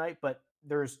that tonight, but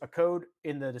there's a code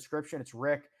in the description. It's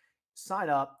Rick. Sign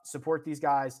up, support these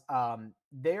guys.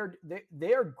 They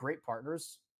are great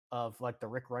partners of like the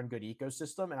Rick Run Good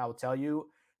ecosystem. And I will tell you,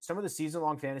 some of the season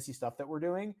long fantasy stuff that we're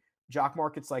doing, Jock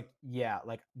Market's like, yeah,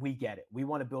 like we get it. We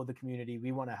want to build the community.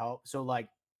 We want to help. So like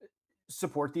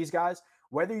support these guys.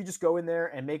 Whether you just go in there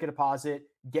and make a deposit,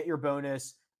 get your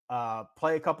bonus,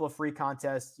 play a couple of free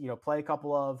contests, play a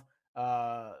couple of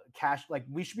cash. Like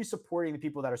we should be supporting the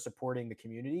people that are supporting the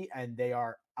community, and they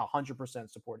are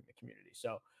 100% supporting the community.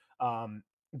 So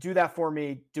do that for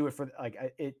me. Do it for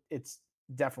it's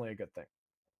definitely a good thing.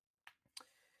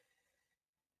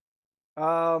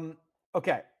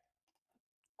 Okay.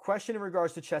 Question in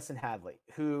regards to Chesson Hadley,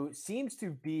 who seems to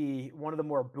be one of the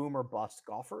more boomer bust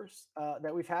golfers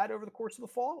that we've had over the course of the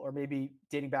fall, or maybe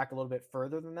dating back a little bit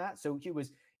further than that. So he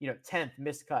was, 10th,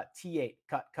 missed cut, T8,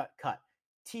 cut,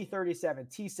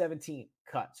 T37, T17,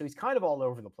 cut. So he's kind of all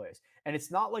over the place. And it's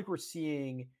not like we're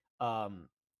seeing a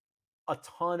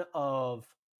ton of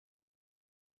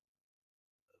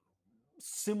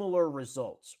similar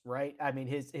results, right? I mean,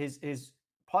 his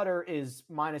putter is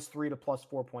 -3 to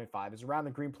 +4.5. Is around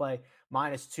the green play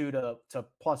 -2 to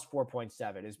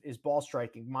 +4.7. Is ball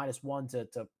striking -1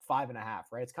 to 5.5,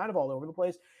 right? It's kind of all over the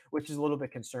place, which is a little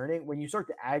bit concerning. When you start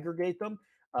to aggregate them,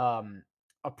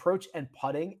 approach and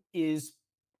putting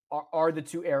are the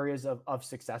two areas of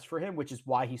success for him, which is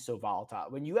why he's so volatile.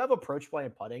 When you have approach play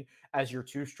and putting as your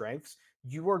two strengths,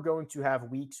 you are going to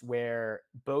have weeks where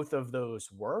both of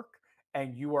those work,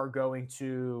 and you are going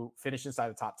to finish inside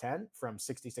the top 10 from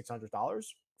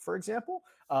 $6,600, for example,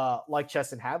 like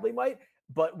Chesson Hadley might.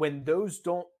 But when those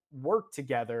don't work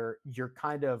together, you're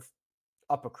kind of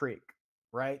up a creek,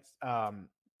 right?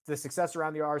 The success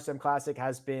around the RSM Classic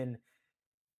has been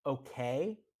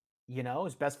okay.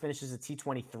 His best finish is a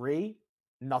T23.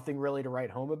 Nothing really to write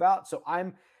home about. So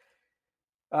I'm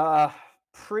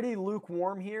pretty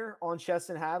lukewarm here on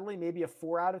Chesson Hadley, maybe a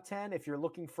 4 out of 10. If you're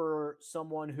looking for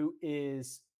someone who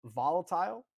is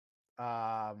volatile,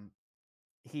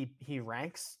 he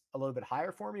ranks a little bit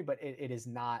higher for me, but it is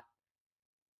not.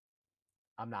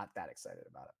 I'm not that excited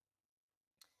about it.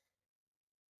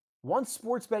 Once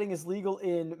sports betting is legal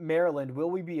in Maryland,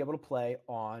 will we be able to play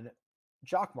on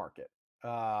Jock Market?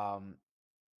 Do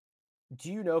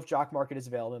you know if Jock Market is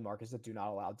available in markets that do not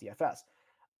allow DFS?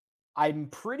 I'm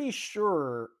pretty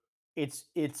sure it's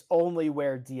only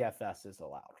where DFS is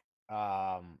allowed.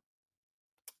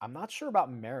 I'm not sure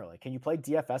about Maryland. Can you play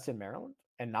DFS in Maryland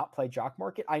and not play Jock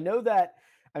Market? I know that.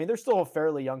 I mean, they're still a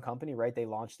fairly young company, right? They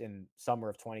launched in summer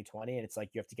of 2020, and it's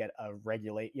like you have to get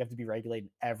you have to be regulated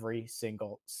in every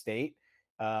single state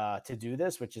to do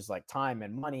this, which is like time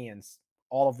and money, and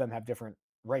all of them have different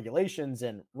regulations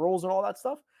and rules and all that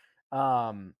stuff.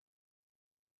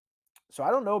 So I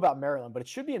don't know about Maryland, but it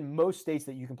should be in most states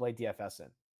that you can play DFS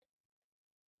in.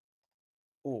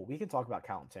 Oh, we can talk about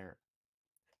Callum Tarrant.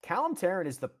 Callum Tarrant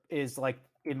is like,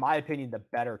 in my opinion, the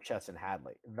better Chesson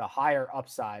Hadley, the higher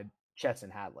upside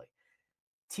Chesson Hadley.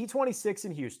 T26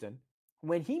 in Houston.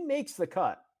 When he makes the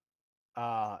cut,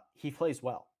 he plays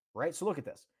well, right? So look at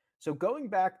this. So going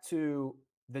back to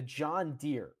the John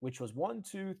Deere, which was 1,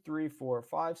 2, 3, 4,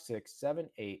 5, 6, 7,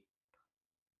 8,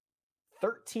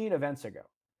 13 events ago.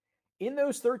 In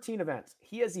those 13 events,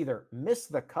 he has either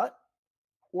missed the cut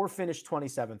or finished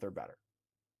 27th or better.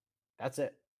 That's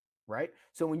it, right?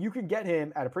 So when you can get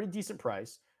him at a pretty decent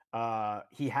price,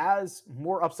 he has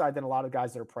more upside than a lot of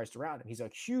guys that are priced around him. He's a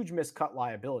huge miscut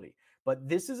liability, but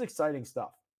this is exciting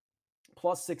stuff.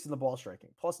 +6 in the ball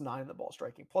striking, +9 in the ball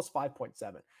striking,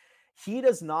 +5.7. He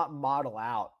does not model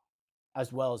out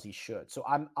as well as he should. So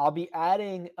I'll be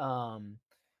adding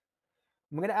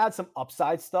I'm going to add some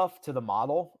upside stuff to the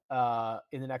model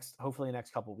in the next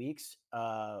couple of weeks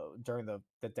during the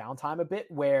downtime a bit,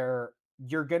 where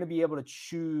you're going to be able to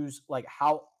choose like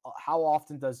how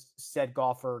often does said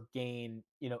golfer gain,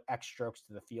 X strokes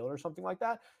to the field or something like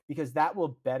that, because that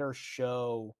will better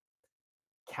show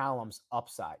Callum's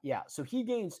upside. Yeah. So he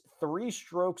gains 3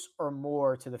 strokes or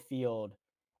more to the field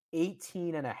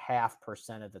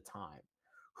 18.5% of the time.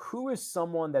 Who is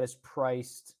someone that is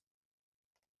priced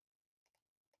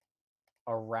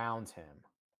around him?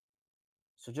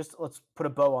 So just let's put a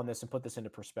bow on this and put this into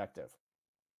perspective.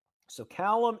 So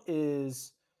Callum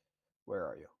is, where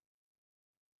are you?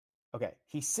 Okay,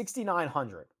 he's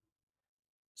 6,900.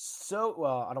 So,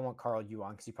 well, I don't want Carl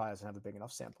Yuan because he probably doesn't have a big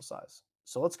enough sample size.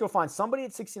 So let's go find somebody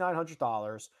at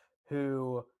 $6,900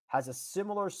 who has a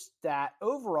similar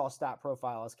overall stat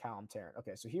profile as Callum Tarrant.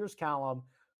 Okay, so here's Callum,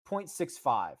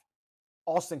 0.65.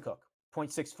 Austin Cook,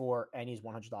 0.64, and he's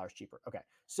 $100 cheaper. Okay,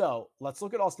 so let's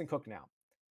look at Austin Cook now.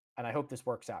 And I hope this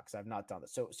works out because I've not done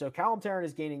this. So Callum Tarrant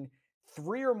is gaining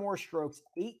 3 or more strokes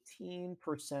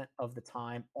 18% of the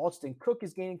time. Austin Cook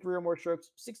is gaining 3 or more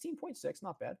strokes 16.6,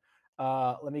 not bad.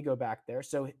 Let me go back there.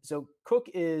 So Cook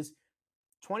is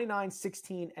 29,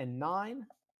 16, and 9.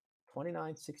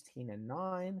 29, 16, and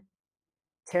 9.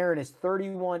 Tarrant is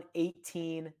 31,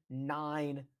 18,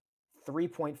 9,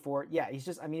 3.4. Yeah, he's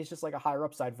just like a higher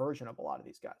upside version of a lot of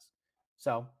these guys.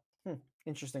 So,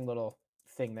 interesting little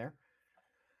thing there.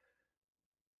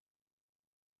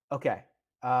 Okay.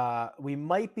 We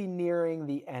might be nearing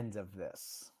the end of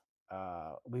this.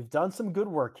 We've done some good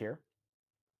work here.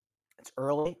 It's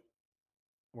early.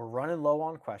 We're running low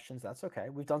on questions. That's okay.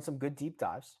 We've done some good deep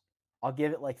dives. I'll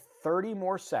give it like 30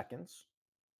 more seconds,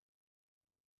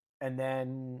 and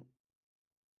then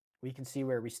we can see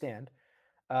where we stand.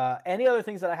 Any other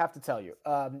things that I have to tell you?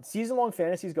 Season long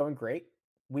fantasy is going great.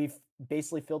 We've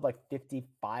basically filled like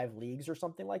 55 leagues or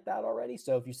something like that already.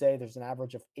 So if you say there's an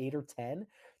average of 8 or 10,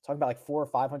 talking about like 400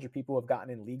 or 500 people who have gotten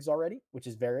in leagues already, which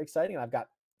is very exciting. And I've got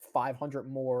 500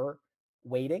 more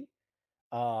waiting.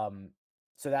 So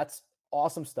that's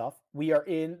awesome stuff. We are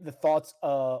in the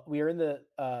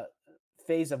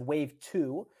phase of wave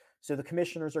 2. So the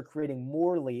commissioners are creating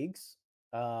more leagues,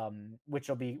 which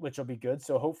will be good.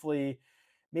 So hopefully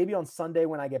maybe on Sunday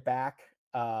when I get back,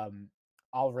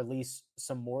 I'll release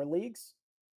some more leagues.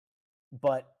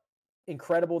 But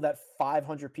incredible that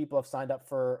 500 people have signed up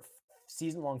for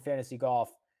season-long fantasy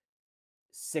golf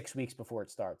 6 weeks before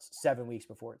it starts, 7 weeks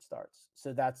before it starts.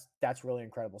 So that's really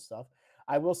incredible stuff.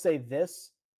 I will say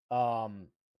this: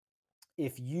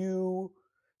 if you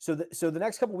so the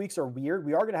next couple weeks are weird.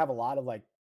 We are going to have a lot of like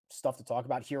stuff to talk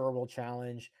about. Hero World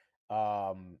Challenge.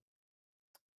 I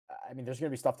mean, there's going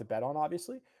to be stuff to bet on,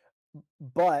 obviously,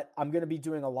 but I'm going to be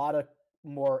doing a lot of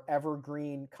more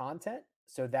evergreen content.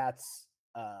 So that's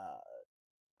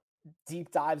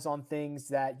deep dives on things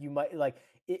that you might like.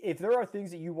 If there are things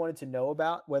that you wanted to know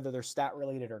about, whether they're stat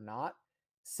related or not,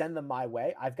 send them my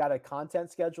way. I've got a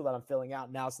content schedule that I'm filling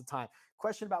out. Now's the time.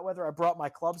 Question about whether I brought my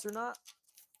clubs or not.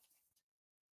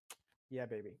 Yeah,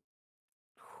 baby.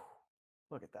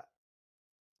 Look at that.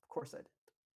 Of course I did.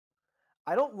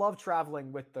 I don't love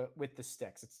traveling with the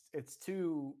sticks. It's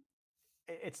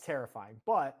terrifying.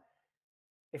 But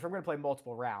if I'm going to play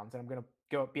multiple rounds and I'm going to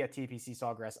go be at TPC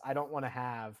Sawgrass, I don't want to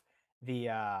have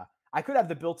I could have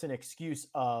the built-in excuse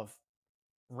of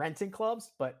renting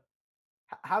clubs, but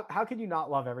how can you not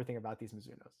love everything about these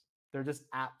Mizunos? They're just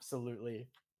absolutely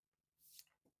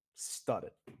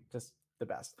studded. Just the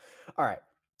best. All right.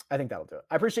 I think that'll do it.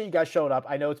 I appreciate you guys showing up.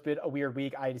 I know it's been a weird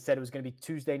week. I said it was going to be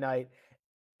Tuesday night,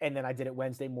 and then I did it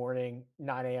Wednesday morning,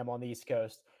 9 a.m. on the East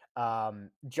Coast.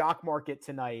 Jock Market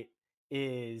tonight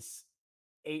is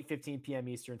 8:15 p.m.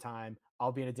 Eastern time.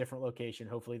 I'll be in a different location.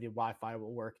 Hopefully the Wi-Fi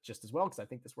will work just as well because I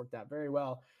think this worked out very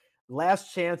well.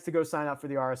 Last chance to go sign up for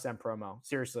the RSM promo.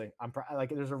 Seriously,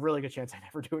 there's a really good chance I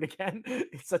never do it again.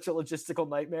 It's such a logistical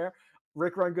nightmare.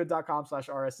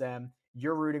 RickRunGood.com/RSM.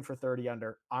 You're rooting for 30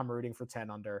 under. I'm rooting for 10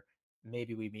 under.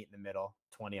 Maybe we meet in the middle,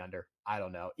 20 under. I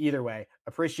don't know. Either way,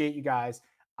 appreciate you guys.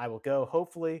 I will go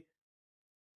hopefully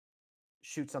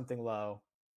shoot something low.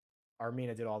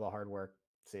 Armina did all the hard work.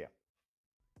 See ya.